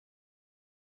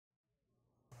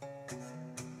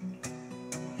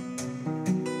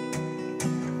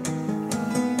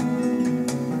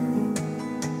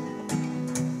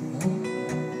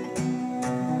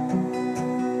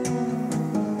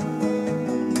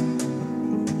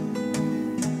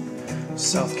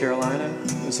South Carolina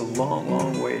is a long,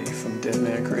 long way from Dead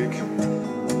Man Creek.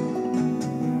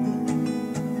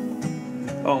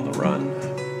 On the run,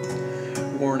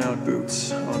 worn out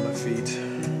boots on my feet.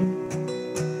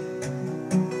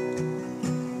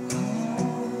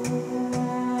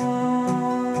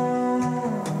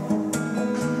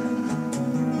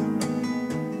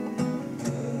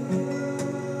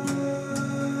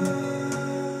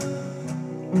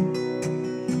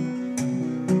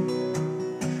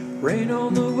 Rain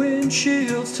on the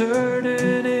windshield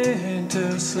turning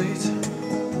into sleet.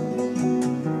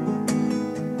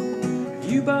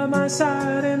 You by my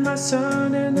side and my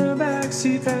son in the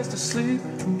backseat fast asleep.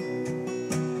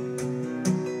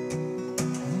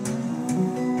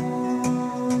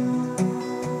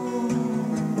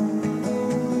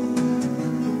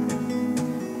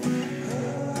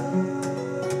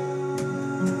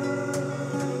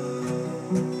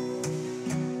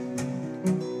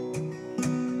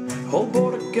 Old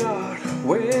border guard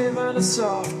waving us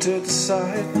off to the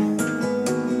side.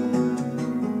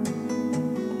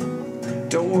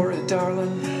 Don't worry,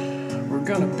 darling, we're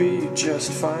gonna be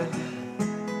just fine.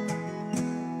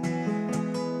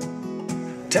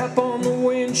 Tap on the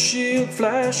windshield,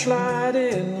 flashlight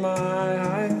in my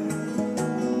eye.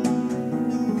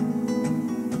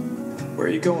 Where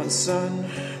you going, son,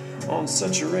 on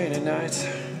such a rainy night?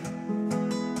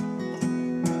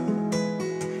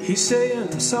 He's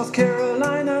saying South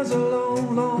Carolina's a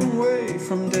long, long way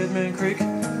from Dead Man Creek.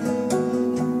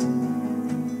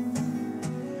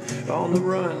 On the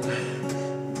run,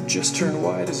 just turned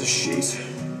white as a sheet.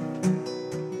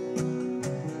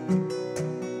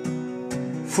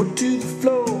 Foot to the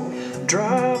floor,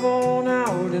 drive on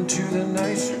out into the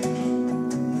night.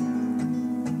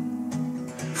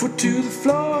 Foot to the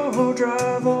floor,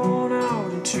 drive on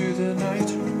out into the night.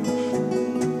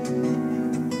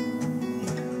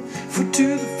 Foot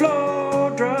to the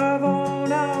floor, drive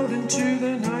on out into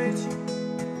the night.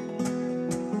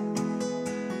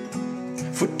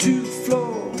 Foot to the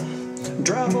floor,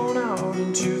 drive on out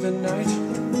into the night.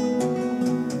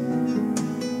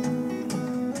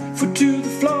 Foot to the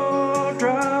floor,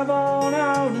 drive on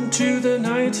out into the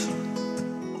night.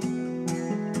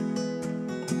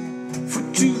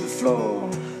 Foot to the floor,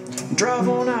 drive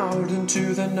on out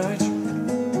into the night.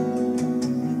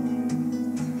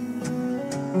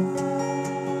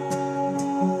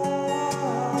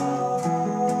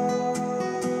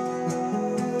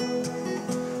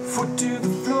 Foot to the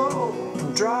floor,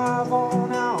 drive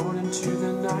on out into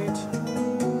the night.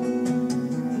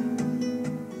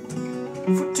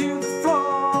 Foot to